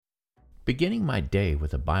Beginning my day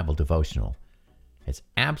with a Bible devotional has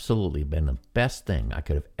absolutely been the best thing I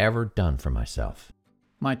could have ever done for myself.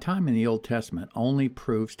 My time in the Old Testament only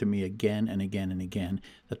proves to me again and again and again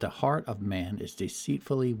that the heart of man is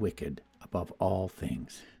deceitfully wicked above all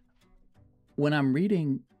things. When I'm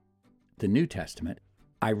reading the New Testament,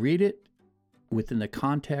 I read it within the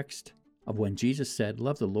context of when Jesus said,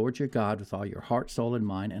 "Love the Lord your God with all your heart, soul, and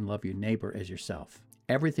mind, and love your neighbor as yourself."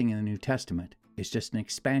 Everything in the New Testament is just an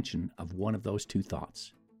expansion of one of those two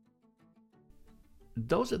thoughts.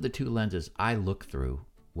 Those are the two lenses I look through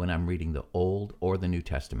when I'm reading the Old or the New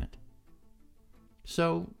Testament.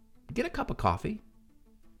 So get a cup of coffee,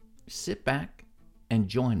 sit back, and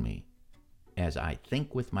join me as I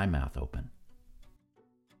think with my mouth open.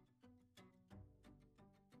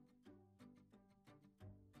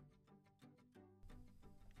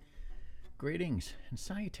 Greetings and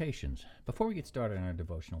salutations. Before we get started on our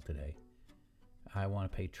devotional today, I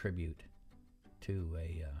want to pay tribute to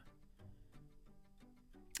a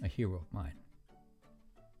hero of mine.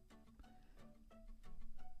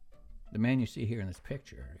 The man you see here in this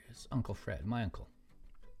picture is Uncle Fred, my uncle.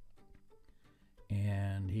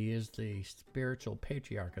 And he is the spiritual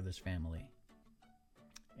patriarch of this family.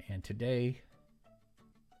 And today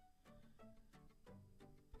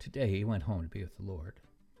he went home to be with the Lord.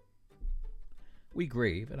 We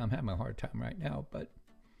grieve, and I'm having a hard time right now, but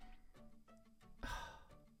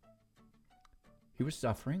he was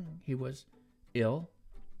suffering, he was ill,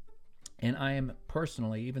 and I am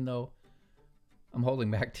personally, even though I'm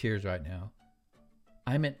holding back tears right now,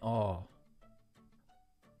 I'm in awe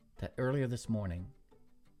that earlier this morning,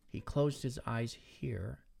 he closed his eyes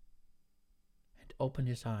here and opened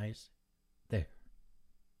his eyes there.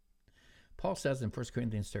 Paul says in 1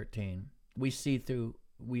 Corinthians 13, we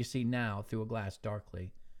see now through a glass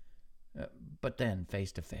darkly, but then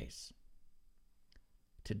face to face.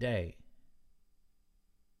 Today,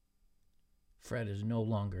 Fred is no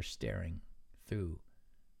longer staring through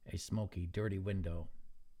a smoky, dirty window.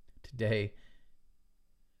 Today,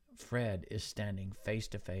 Fred is standing face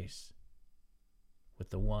to face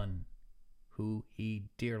with the one who he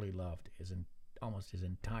dearly loved almost his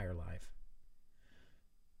entire life.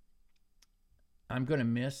 I'm going to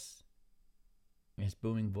miss his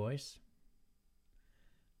booming voice.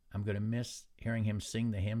 I'm going to miss hearing him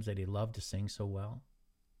sing the hymns that he loved to sing so well.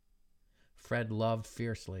 Fred loved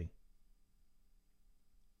fiercely,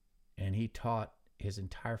 and he taught his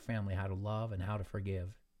entire family how to love and how to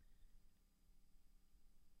forgive.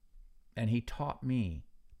 And he taught me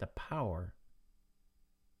the power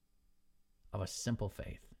of a simple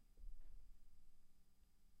faith.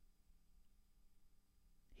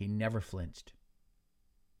 He never flinched.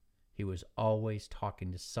 He was always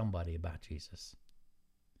talking to somebody about Jesus.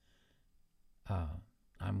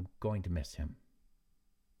 I'm going to miss him.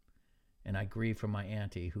 And I grieve for my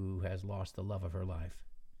auntie who has lost the love of her life.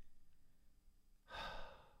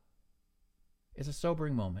 It's a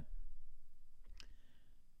sobering moment.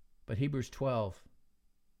 But Hebrews 12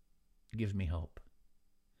 gives me hope.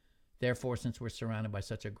 Therefore, since we're surrounded by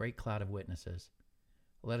such a great cloud of witnesses,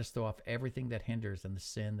 let us throw off everything that hinders and the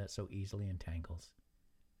sin that so easily entangles.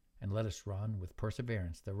 And let us run with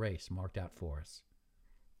perseverance the race marked out for us.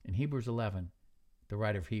 In Hebrews 11, the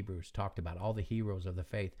writer of Hebrews talked about all the heroes of the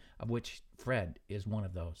faith, of which Fred is one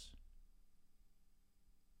of those.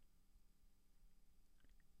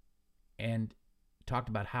 And talked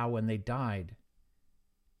about how when they died,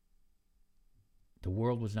 the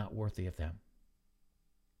world was not worthy of them.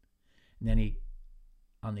 And then he,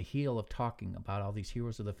 on the heel of talking about all these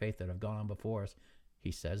heroes of the faith that have gone on before us,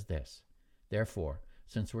 he says this, therefore,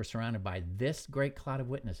 since we're surrounded by this great cloud of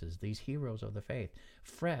witnesses, these heroes of the faith,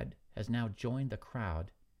 Fred has now joined the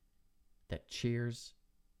crowd that cheers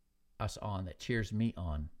us on, that cheers me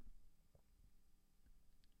on.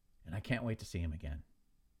 And I can't wait to see him again.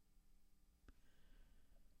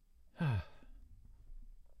 I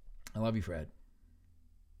love you, Fred.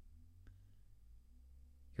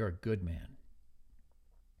 You're a good man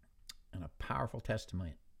and a powerful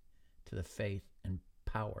testament to the faith and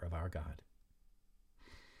power of our God.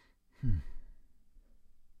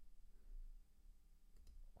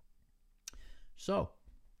 So,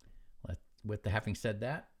 with the having said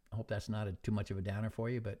that, I hope that's not too much of a downer for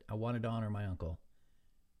you, but I wanted to honor my uncle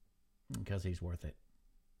because he's worth it.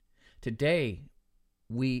 Today,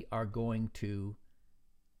 we are going to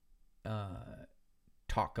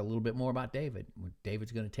talk a little bit more about David.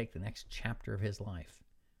 David's going to take the next chapter of his life.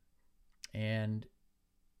 And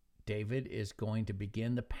David is going to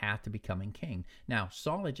begin the path to becoming king. Now,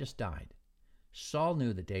 Saul had just died. Saul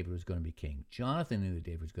knew that David was going to be king. Jonathan knew that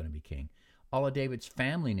David was going to be king. All of David's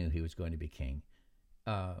family knew he was going to be king.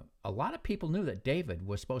 A a lot of people knew that David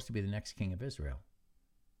was supposed to be the next king of Israel.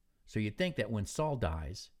 So you'd think that when Saul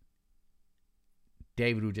dies,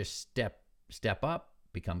 David would just step up,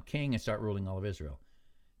 become king, and start ruling all of Israel.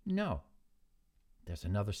 No. There's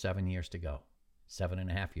another 7 years to go.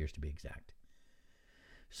 7.5 years to be exact.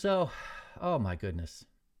 So, oh my goodness.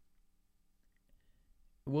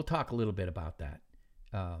 We'll talk a little bit about that.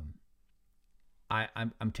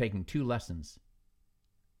 I'm taking 2 lessons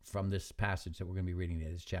from this passage that we're going to be reading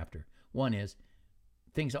today, this chapter. One is,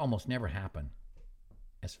 things almost never happen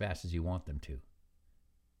as fast as you want them to.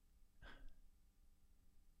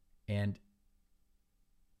 And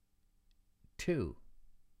 2,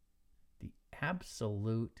 the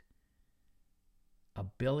absolute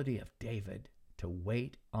ability of David to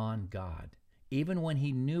wait on God, even when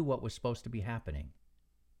he knew what was supposed to be happening.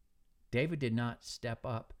 David did not step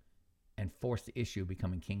up and force the issue of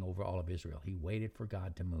becoming king over all of Israel. He waited for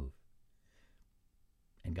God to move.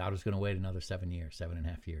 And God was going to wait another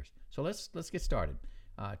 7.5 years. So let's get started.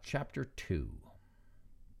 Chapter 2.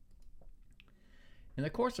 In the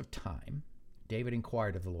course of time, David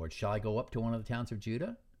inquired of the Lord, "Shall I go up to one of the towns of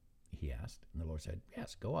Judah?" he asked. And the Lord said,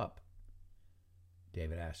 "Yes, go up."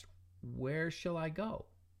 David asked, "Where shall I go?"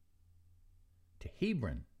 "To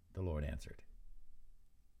Hebron," the Lord answered.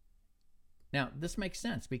 Now, this makes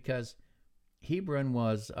sense because Hebron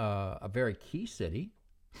was a very key city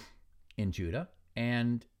in Judah,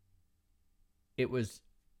 and it was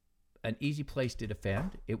an easy place to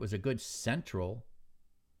defend. It was a good central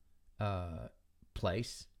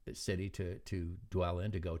city to dwell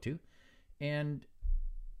in, to go to.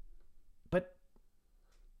 But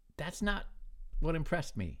that's not what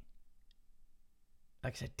impressed me.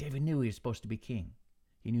 Like I said, David knew he was supposed to be king.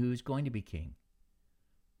 He knew he was going to be king.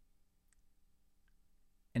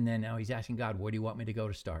 And then now he's asking God, "Where do you want me to go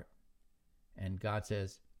to start?" And God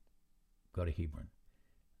says, "Go to Hebron."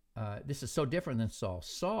 This is so different than Saul.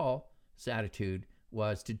 Saul's attitude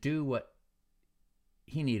was to do what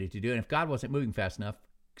he needed to do. And if God wasn't moving fast enough,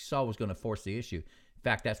 Saul was going to force the issue. In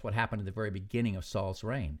fact, that's what happened at the very beginning of Saul's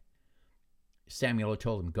reign. Samuel had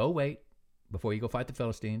told him, "Go wait before you go fight the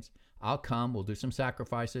Philistines. I'll come, we'll do some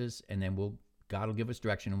sacrifices, and then God will give us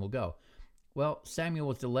direction and we'll go." Well, Samuel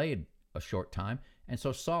was delayed a short time, and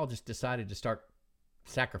so Saul just decided to start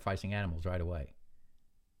sacrificing animals right away.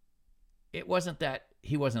 It wasn't that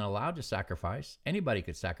he wasn't allowed to sacrifice. Anybody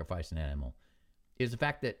could sacrifice an animal. It was the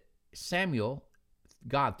fact that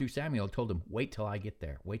God through Samuel told him, "Wait till I get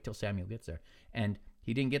there. Wait till Samuel gets there." And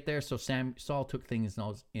he didn't get there, so Saul took things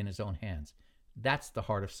in his own hands. That's the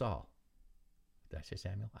heart of Saul. Did I say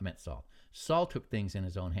Samuel? I meant Saul. Saul took things in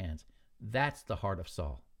his own hands. That's the heart of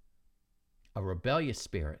Saul. A rebellious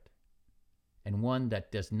spirit, and one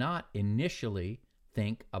that does not initially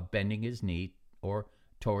think of bending his knee or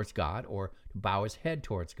towards God or to bow his head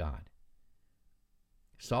towards God.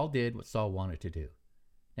 Saul did what Saul wanted to do.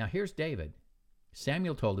 Now here's David.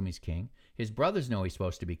 Samuel told him he's king. His brothers know he's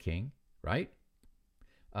supposed to be king, right?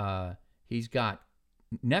 He's got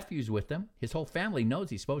nephews with him. His whole family knows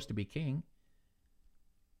he's supposed to be king.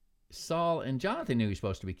 Saul and Jonathan knew he's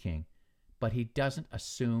supposed to be king, but he doesn't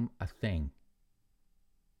assume a thing.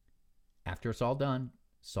 After it's all done,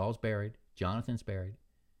 Saul's buried, Jonathan's buried.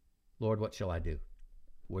 "Lord, what shall I do?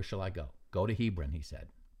 Where shall I go?" "Go to Hebron," he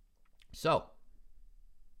said. So,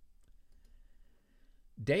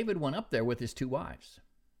 David went up there with his 2 wives,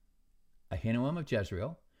 Ahinoam of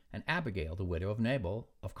Jezreel and Abigail, the widow of Nabal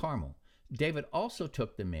of Carmel. David also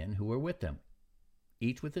took the men who were with them,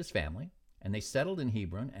 each with his family, and they settled in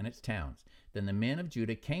Hebron and its towns. Then the men of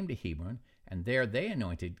Judah came to Hebron, and there they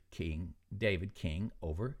anointed David king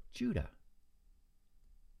over Judah.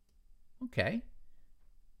 Okay.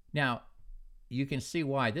 Now, you can see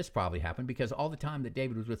why this probably happened, because all the time that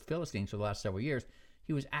David was with Philistines for the last several years,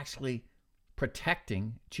 he was actually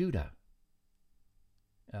protecting Judah.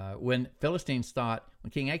 When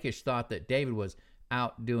King Achish thought that David was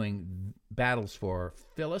out doing battles for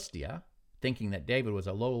Philistia, thinking that David was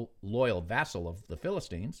a loyal vassal of the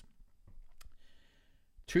Philistines,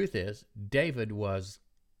 truth is, David was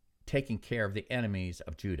taking care of the enemies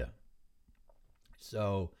of Judah.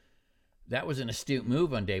 So that was an astute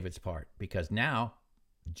move on David's part, because now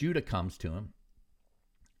Judah comes to him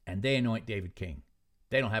and they anoint David king.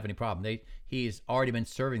 They don't have any problem. He's already been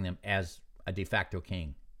serving them as a de facto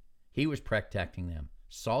king. He was protecting them.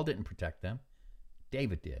 Saul didn't protect them.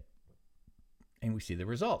 David did. And we see the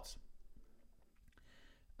results.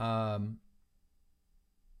 Let's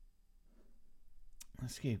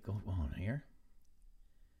keep going on here.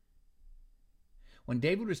 When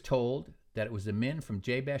David was told that it was the men from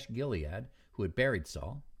Jabesh Gilead who had buried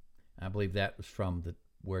Saul, I believe that was from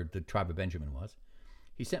where the tribe of Benjamin was,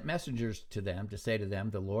 He sent messengers to them to say to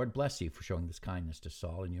them, "The Lord bless you for showing this kindness to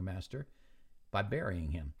Saul and your master by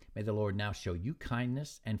burying him. May the Lord now show you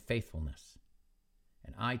kindness and faithfulness.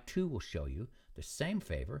 And I too will show you the same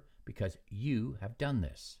favor because you have done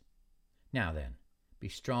this. Now then, be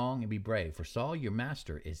strong and be brave, for Saul your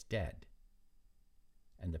master is dead.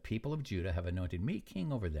 And the people of Judah have anointed me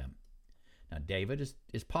king over them." Now David is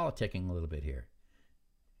politicking a little bit here.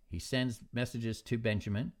 He sends messages to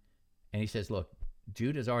Benjamin, and he says, "Look,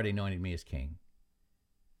 Judah's already anointed me as king.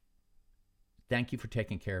 Thank you for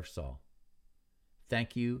taking care of Saul.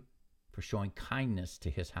 Thank you for showing kindness to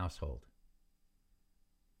his household."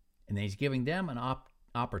 And then he's giving them an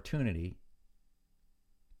opportunity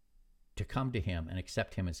to come to him and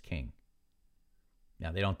accept him as king.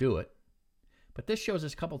 Now, they don't do it. But this shows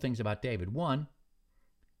us a couple things about David. One,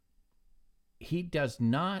 he does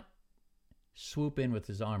not swoop in with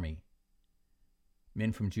his army,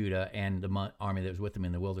 men from Judah and the army that was with him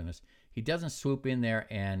in the wilderness. He doesn't swoop in there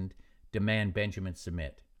and demand Benjamin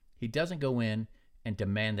submit. He doesn't go in and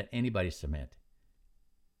demand that anybody submit.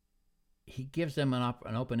 He gives them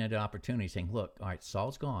an open-ended opportunity, saying, "Look, all right,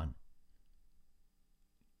 Saul's gone.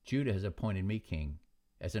 Judah has appointed me king,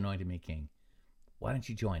 has anointed me king. Why don't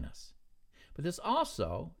you join us?" But this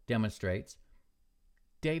also demonstrates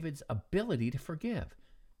David's ability to forgive.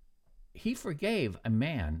 He forgave a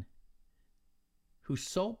man whose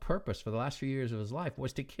sole purpose for the last few years of his life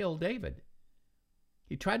was to kill David.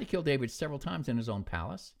 He tried to kill David several times in his own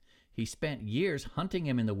palace. He spent years hunting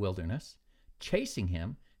him in the wilderness, chasing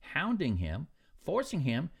him, hounding him, forcing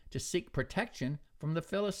him to seek protection from the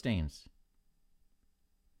Philistines.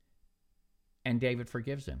 And David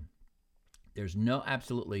forgives him. There's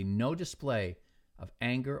absolutely no display of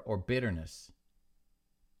anger or bitterness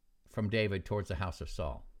from David towards the house of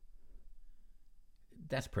Saul.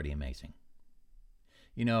 That's pretty amazing.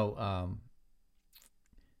 You know,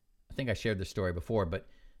 I think I shared this story before, but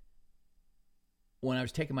when I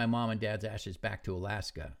was taking my mom and dad's ashes back to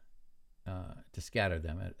Alaska to scatter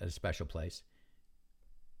them at a special place,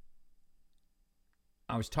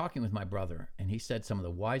 I was talking with my brother, and he said some of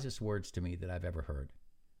the wisest words to me that I've ever heard.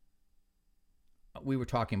 We were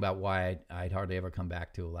talking about why I'd hardly ever come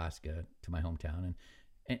back to Alaska, to my hometown,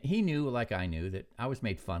 and he knew, like I knew, that I was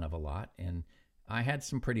made fun of a lot, and I had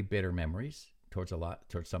some pretty bitter memories towards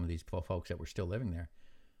some of these folks that were still living there.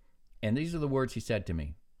 And these are the words he said to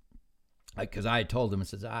me, because I had told him, and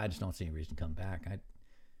says, "I just don't see any reason to come back. There's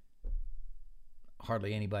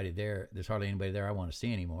hardly anybody there I want to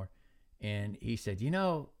see anymore." And he said,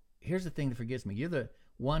 "Here's the thing that forgives me. You're the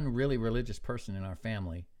one really religious person in our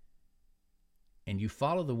family, and you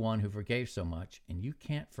follow the one who forgave so much, and you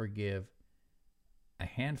can't forgive a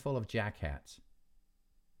handful of jackhats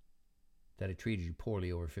that had treated you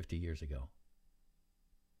poorly over 50 years ago.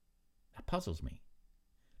 That puzzles me."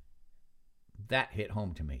 That hit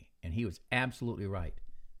home to me, and he was absolutely right.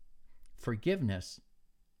 Forgiveness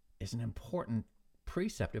is an important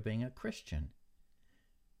precept of being a Christian.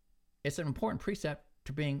 It's an important precept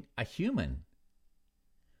to being a human.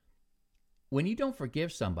 When you don't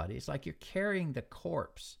forgive somebody, it's like you're carrying their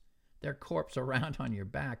corpse around on your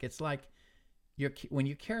back. It's like when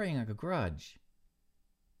you're carrying a grudge,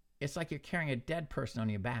 it's like you're carrying a dead person on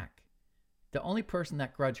your back. The only person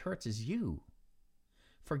that grudge hurts is you.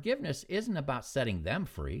 Forgiveness isn't about setting them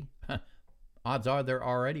free. Odds are they're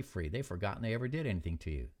already free. They've forgotten they ever did anything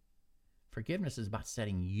to you. Forgiveness is about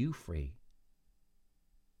setting you free.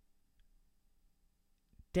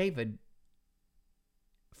 David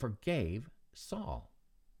forgave Saul,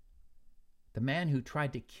 the man who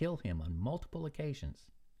tried to kill him on multiple occasions.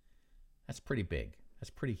 That's pretty big. That's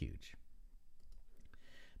pretty huge.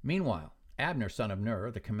 Meanwhile, Abner, son of Ner,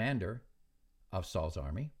 the commander of Saul's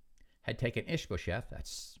army, had taken Ishbosheth,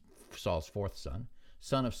 that's Saul's fourth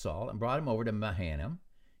son of Saul, and brought him over to Mahanaim.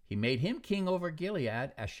 He made him king over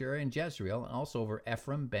Gilead, Asher, and Jezreel, and also over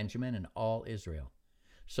Ephraim, Benjamin, and all Israel.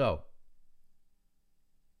 So,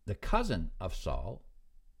 the cousin of Saul,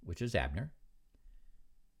 which is Abner,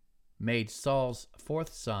 made Saul's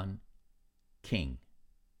fourth son king.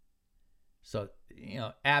 So,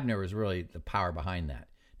 Abner is really the power behind that.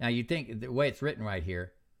 Now, you think, the way it's written right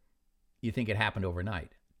here, you think it happened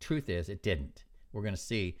overnight. Truth is, it didn't. We're going to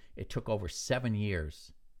see it took over 7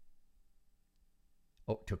 years.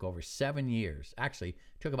 It took over 7 years. Actually,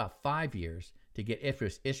 it took about 5 years to get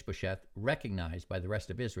Ishbosheth recognized by the rest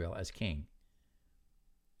of Israel as king.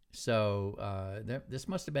 So this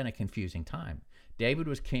must have been a confusing time. David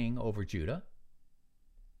was king over Judah,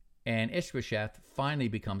 and Ishbosheth finally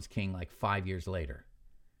becomes king like 5 years later.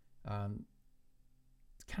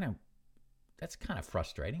 It's kind of that's kind of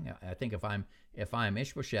frustrating. I think if I'm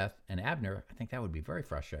Ishbosheth and Abner, I think that would be very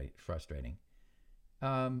frustrating.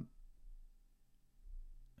 Let's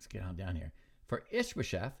get on down here. For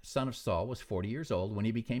Ishbosheth, son of Saul, was 40 years old when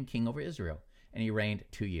he became king over Israel, and he reigned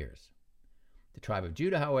 2 years. The tribe of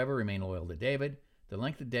Judah, however, remained loyal to David. The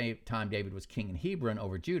length of time David was king in Hebron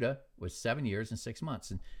over Judah was 7 years and 6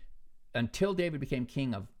 months. And until David became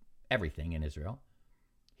king of everything in Israel,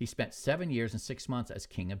 he spent 7 years and 6 months as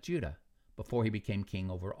king of Judah before he became king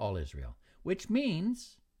over all Israel. Which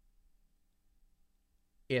means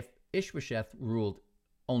if Ishbosheth ruled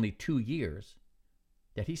only 2 years,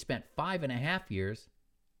 that he spent 5.5 years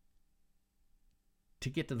to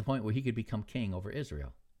get to the point where he could become king over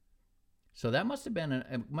Israel. So that must have been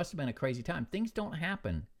a crazy time. Things don't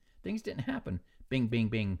happen. Things didn't happen. Bing, bing,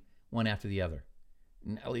 bing, one after the other.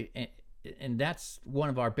 And that's one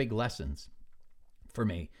of our big lessons for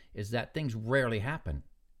me, is that things rarely happen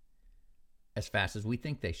as fast as we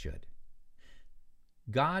think they should.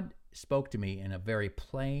 God spoke to me in a very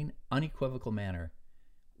plain, unequivocal manner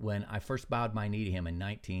when I first bowed my knee to him in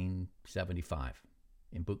 1975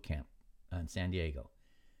 in boot camp in San Diego.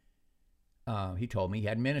 He told me he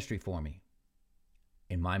had ministry for me.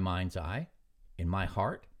 In my mind's eye, in my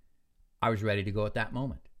heart, I was ready to go at that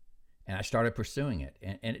moment. And I started pursuing it,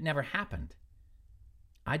 and it never happened.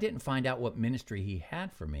 I didn't find out what ministry he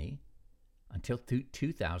had for me until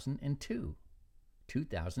 2002,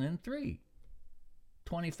 2003,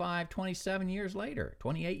 25, 27 years later,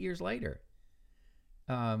 28 years later.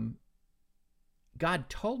 God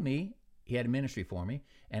told me he had a ministry for me,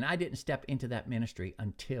 and I didn't step into that ministry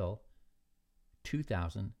until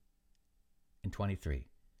 2023.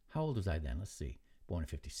 How old was I then? Let's see. Born in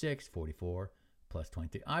 56, 44, plus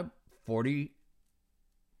 23. I'm 40.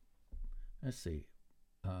 Let's see.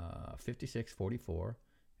 56, 44,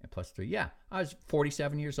 and plus 3. Yeah, I was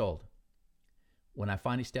 47 years old when I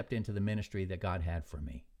finally stepped into the ministry that God had for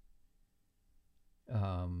me.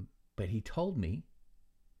 But he told me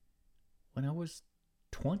when I was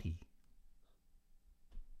 20.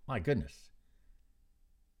 My goodness.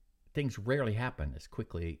 Things rarely happen as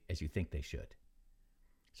quickly as you think they should.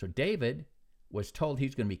 So David was told he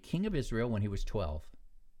was going to be king of Israel when he was 12.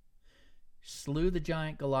 Slew the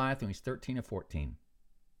giant Goliath when he was 13 or 14.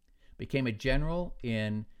 Became a general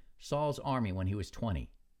in Saul's army when he was 20.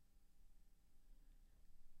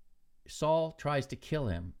 Saul tries to kill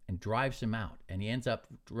him and drives him out, and he ends up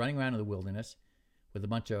running around in the wilderness with a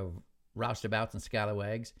bunch of roustabouts and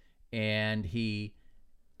scalawags, and he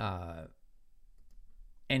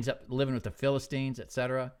ends up living with the Philistines,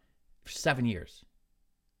 etc., for 7 years.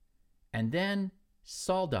 And then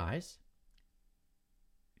Saul dies.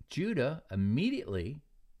 Judah immediately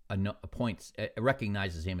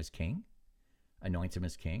recognizes him as king, anoints him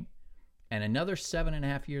as king, and another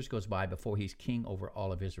 7.5 years goes by before he's king over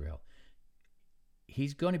all of Israel.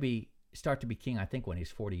 He's going to start to be king, I think, when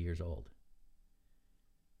he's 40 years old.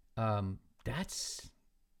 That's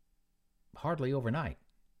hardly overnight.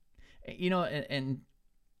 And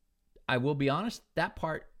I will be honest, that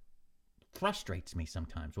part frustrates me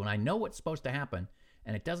sometimes when I know what's supposed to happen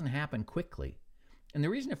and it doesn't happen quickly. And the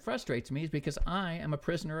reason it frustrates me is because I am a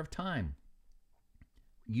prisoner of time.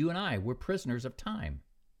 You and I, we're prisoners of time.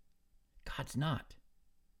 God's not.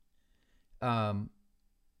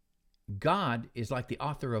 God is like the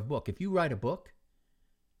author of a book. If you write a book,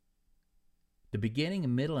 the beginning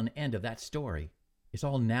and middle and end of that story is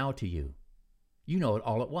all now to you. You know it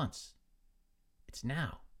all at once. It's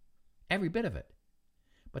now. Every bit of it.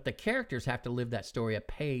 But the characters have to live that story a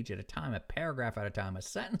page at a time, a paragraph at a time, a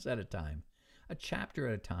sentence at a time, a chapter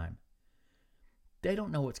at a time. They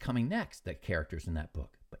don't know what's coming next, the characters in that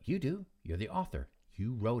book. But you do. You're the author.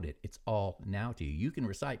 You wrote it. It's all now to you. You can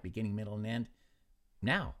recite beginning, middle, and end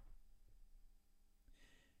now.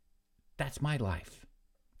 That's my life.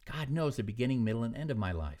 God knows the beginning, middle, and end of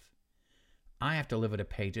my life. I have to live it a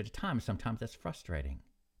page at a time. Sometimes that's frustrating.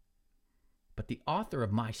 But the author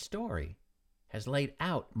of my story has laid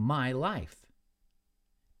out my life.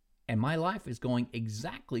 And my life is going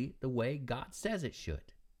exactly the way God says it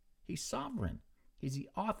should. He's sovereign. He's the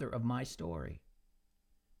author of my story.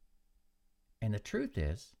 And the truth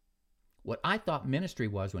is, what I thought ministry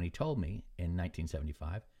was when he told me in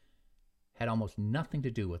 1975 had almost nothing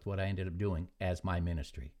to do with what I ended up doing as my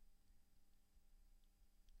ministry.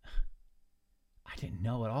 I didn't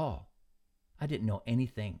know at all. I didn't know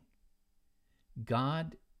anything.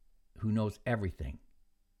 God, who knows everything,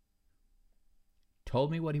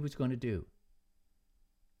 told me what he was going to do.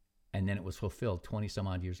 And then it was fulfilled 20 some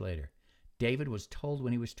odd years later. David was told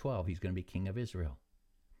when he was 12 he's going to be king of Israel.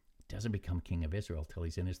 He doesn't become king of Israel till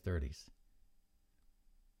he's in his 30s.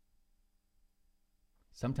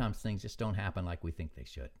 Sometimes things just don't happen like we think they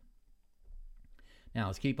should. Now,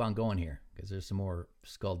 let's keep on going here because there's some more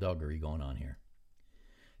skullduggery going on here.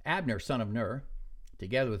 Abner, son of Ner,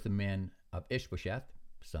 together with the men of Ishbosheth,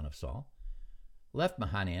 son of Saul, left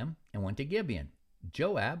Mahanaim and went to Gibeon.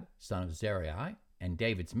 Joab, son of Zeruiah, and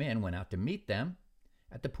David's men went out to meet them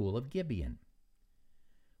at the pool of Gibeon.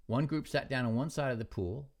 One group sat down on one side of the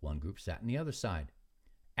pool, one group sat on the other side.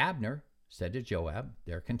 Abner said to Joab,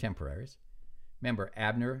 their contemporaries, remember,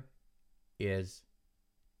 Abner is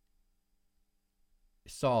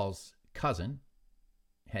Saul's cousin,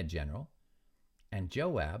 head general, and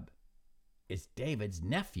Joab is David's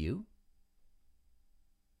nephew,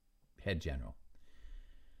 head general.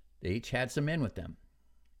 They each had some men with them.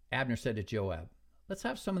 Abner said to Joab, let's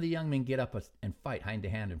have some of the young men get up and fight hand to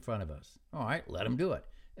hand in front of us. All right, let them do it.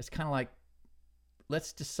 It's kind of like,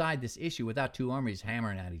 let's decide this issue without two armies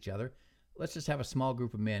hammering at each other. Let's just have a small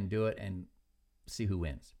group of men do it and see who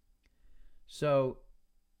wins. So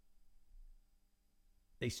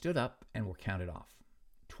they stood up and were counted off.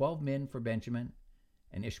 12 men for Benjamin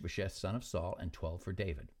and Ishbosheth, son of Saul, and 12 for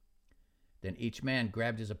David. Then each man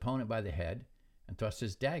grabbed his opponent by the head and thrust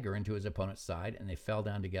his dagger into his opponent's side, and they fell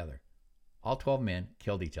down together. All 12 men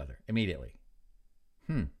killed each other immediately.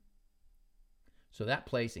 So that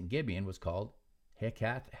place in Gibeon was called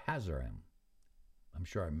Hekath Hazarim. I'm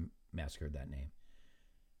sure I massacred that name.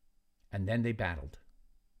 And then they battled.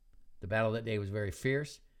 The battle that day was very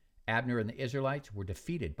fierce. Abner and the Israelites were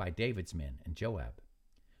defeated by David's men and Joab.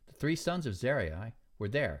 The three sons of Zeruiah were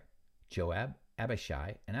there, Joab,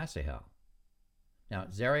 Abishai, and Asahel. Now,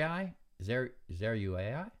 Zeruiah,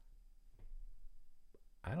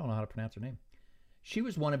 I don't know how to pronounce her name. She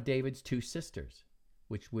was one of David's two sisters,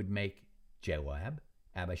 which would make Joab,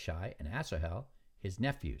 Abishai, and Asahel his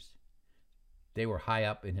nephews. They were high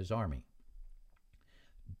up in his army.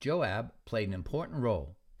 Joab played an important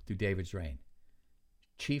role through David's reign.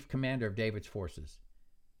 Chief commander of David's forces,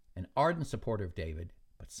 an ardent supporter of David,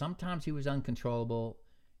 but sometimes he was uncontrollable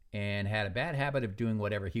and had a bad habit of doing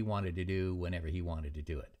whatever he wanted to do whenever he wanted to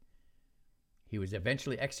do it. He was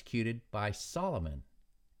eventually executed by Solomon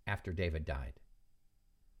after David died.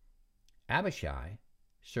 Abishai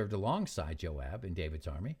served alongside Joab in David's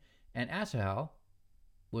army, and Asahel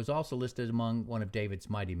was also listed among one of David's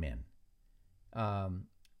mighty men.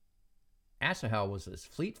 Asahel was as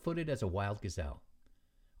fleet-footed as a wild gazelle.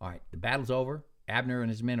 All right, the battle's over. Abner and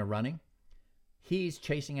his men are running. He's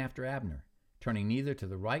chasing after Abner, turning neither to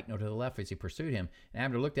the right nor to the left as he pursued him. And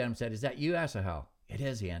Abner looked at him and said, "Is that you, Asahel?" "It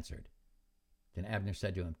is," he answered. Then Abner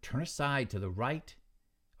said to him, "Turn aside to the right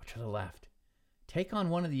or to the left. Take on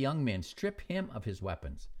one of the young men, strip him of his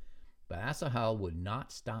weapons." But Asahel would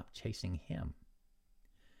not stop chasing him.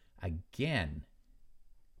 Again,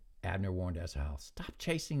 Abner warned Asahel, "Stop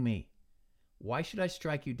chasing me. Why should I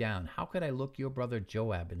strike you down? How could I look your brother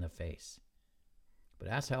Joab in the face?" But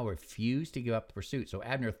Asahel refused to give up the pursuit. So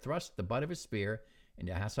Abner thrust the butt of his spear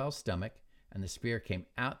into Asahel's stomach, and the spear came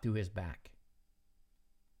out through his back.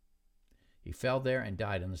 He fell there and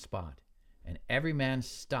died on the spot. And every man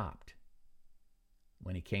stopped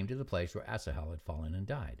when he came to the place where Asahel had fallen and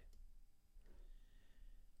died.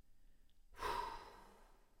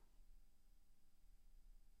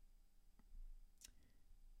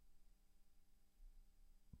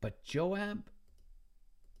 But Joab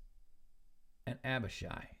and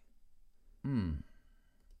Abishai.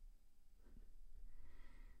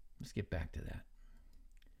 Let's get back to that.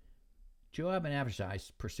 Joab and Abishai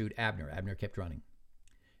pursued Abner. Abner kept running.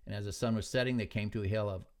 And as the sun was setting, they came to a hill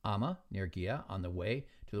of Ammah near Giah on the way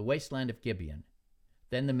to the wasteland of Gibeon.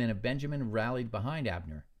 Then the men of Benjamin rallied behind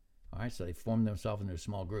Abner. All right, so they formed themselves into a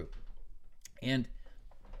small group and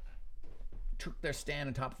took their stand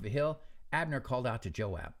on top of a hill. Abner called out to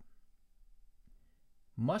Joab,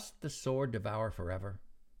 "Must the sword devour forever?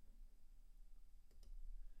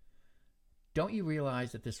 Don't you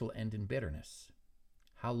realize that this will end in bitterness?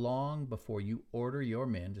 How long before you order your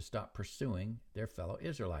men to stop pursuing their fellow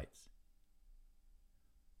Israelites?"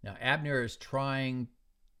 Now, Abner is trying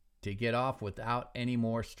to get off without any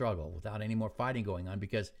more struggle, without any more fighting going on,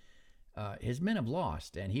 because his men have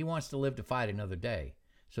lost, and he wants to live to fight another day.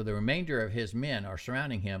 So the remainder of his men are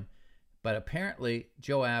surrounding him, but apparently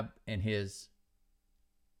Joab and his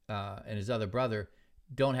other brother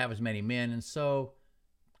don't have as many men, and so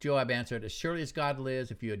Joab answered, "As surely as God lives,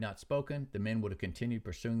 if you had not spoken, the men would have continued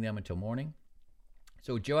pursuing them until morning."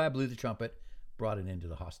 So Joab blew the trumpet, brought an end to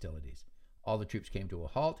the hostilities. All the troops came to a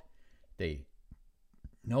halt. They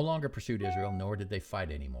no longer pursued Israel, nor did they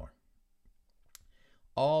fight anymore.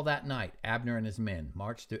 All that night, Abner and his men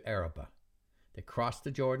marched through Arabah. They crossed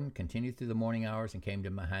the Jordan, continued through the morning hours, and came to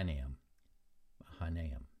Mahanaim.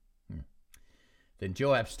 Mahanaim. Then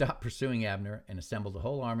Joab stopped pursuing Abner and assembled the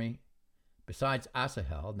whole army. Besides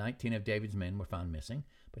Asahel, 19 of David's men were found missing,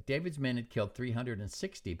 but David's men had killed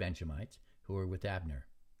 360 Benjamites who were with Abner.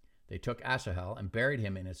 They took Asahel and buried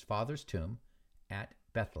him in his father's tomb at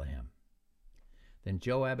Bethlehem. Then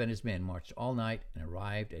Joab and his men marched all night and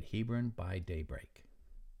arrived at Hebron by daybreak.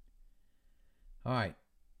 All right.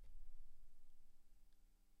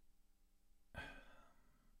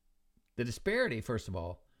 The disparity, first of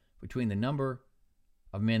all, between the number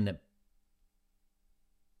of men that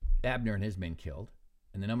Abner and his men killed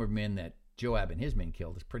and the number of men that Joab and his men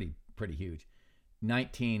killed is pretty huge.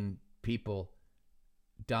 19 people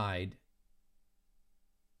died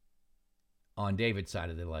on David's side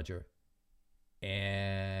of the ledger.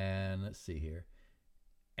 And let's see here.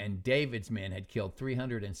 And David's men had killed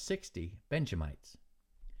 360 Benjamites.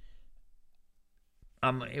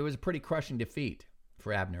 It was a pretty crushing defeat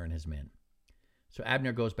for Abner and his men. So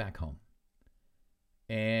Abner goes back home.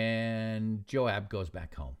 And Joab goes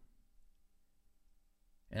back home.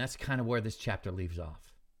 And that's kind of where this chapter leaves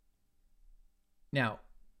off. Now,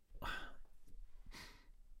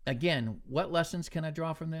 again, what lessons can I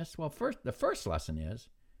draw from this? Well, the first lesson is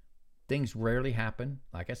things rarely happen.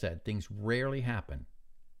 Like I said, things rarely happen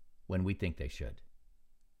when we think they should.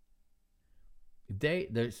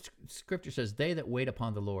 The scripture says, they that wait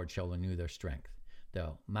upon the Lord shall renew their strength.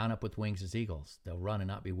 They'll mount up with wings as eagles. They'll run and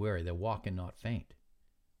not be weary. They'll walk and not faint.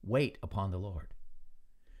 Wait upon the Lord.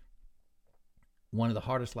 One of the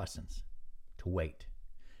hardest lessons, to wait.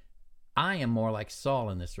 I am more like Saul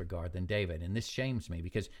in this regard than David, and this shames me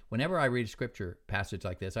because whenever I read a scripture passage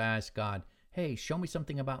like this, I ask God, hey, show me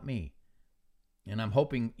something about me. And I'm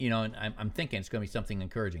hoping, and I'm thinking it's going to be something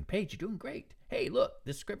encouraging. Paige, you're doing great. Hey, look,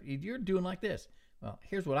 this script, you're doing like this. Well,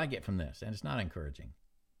 here's what I get from this, and it's not encouraging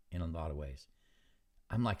in a lot of ways.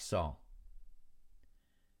 I'm like Saul.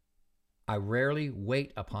 I rarely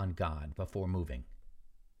wait upon God before moving.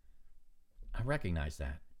 I recognize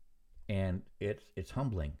that, and it's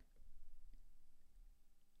humbling.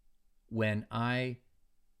 When I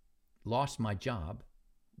lost my job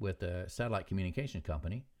with a satellite communication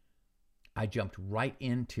company, I jumped right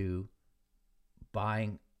into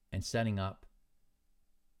buying and setting up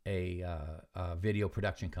a video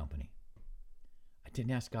production company. I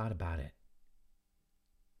didn't ask God about it.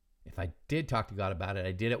 If I did talk to God about it,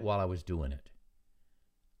 I did it while I was doing it.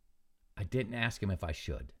 I didn't ask him if I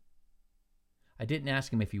should. I didn't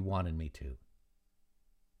ask him if he wanted me to.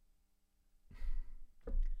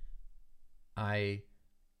 I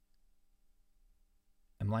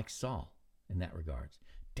am like Saul in that regards.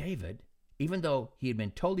 David, even though he had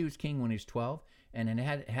been told he was king when he was 12 and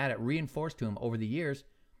had it reinforced to him over the years,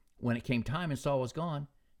 when it came time and Saul was gone,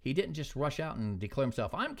 he didn't just rush out and declare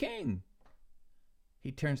himself, I'm king.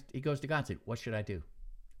 He goes to God and said, what should I do?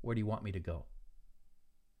 Where do you want me to go?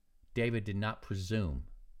 David did not presume.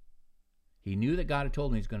 He knew that God had told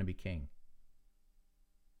him he was going to be king.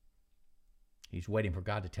 He's waiting for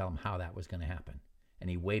God to tell him how that was going to happen. And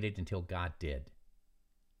he waited until God did.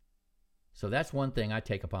 So that's one thing I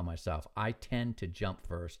take upon myself. I tend to jump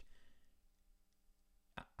first.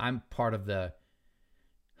 I'm part of the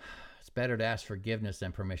it's better to ask forgiveness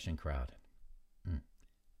than permission crowd. And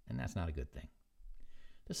that's not a good thing.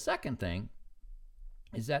 The second thing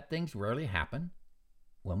is that things rarely happen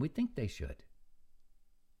when we think they should.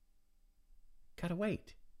 Gotta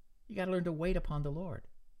wait. You gotta learn to wait upon the Lord.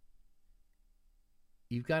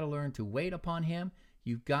 You've got to learn to wait upon him.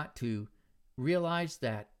 You've got to realize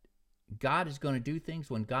that God is going to do things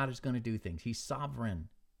when God is going to do things. He's sovereign.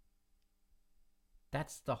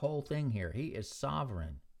 That's the whole thing here. He is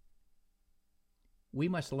sovereign. We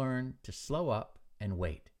must learn to slow up and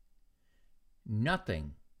wait.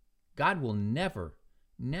 Nothing. God will never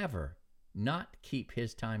not keep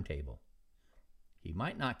his timetable. He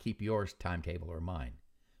might not keep yours timetable or mine,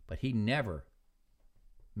 but he never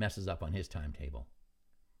messes up on his timetable.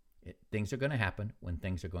 Things are going to happen when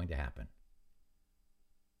things are going to happen.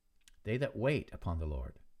 They that wait upon the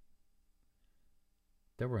Lord,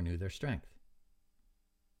 they'll renew their strength.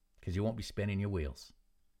 Because you won't be spinning your wheels,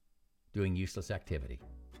 doing useless activity.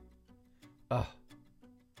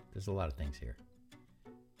 There's a lot of things here.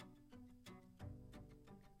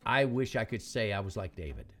 I wish I could say I was like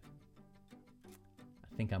David.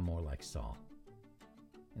 I think I'm more like Saul.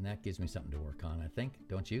 And that gives me something to work on, I think.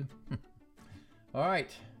 Don't you? All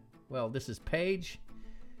right. Well, this is Paige.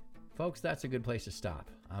 Folks, that's a good place to stop.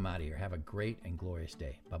 I'm out of here. Have a great and glorious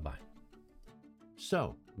day. Bye-bye.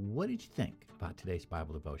 So, what did you think about today's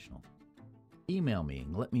Bible devotional? Email me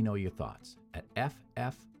and let me know your thoughts at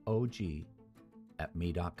ffog@me.com.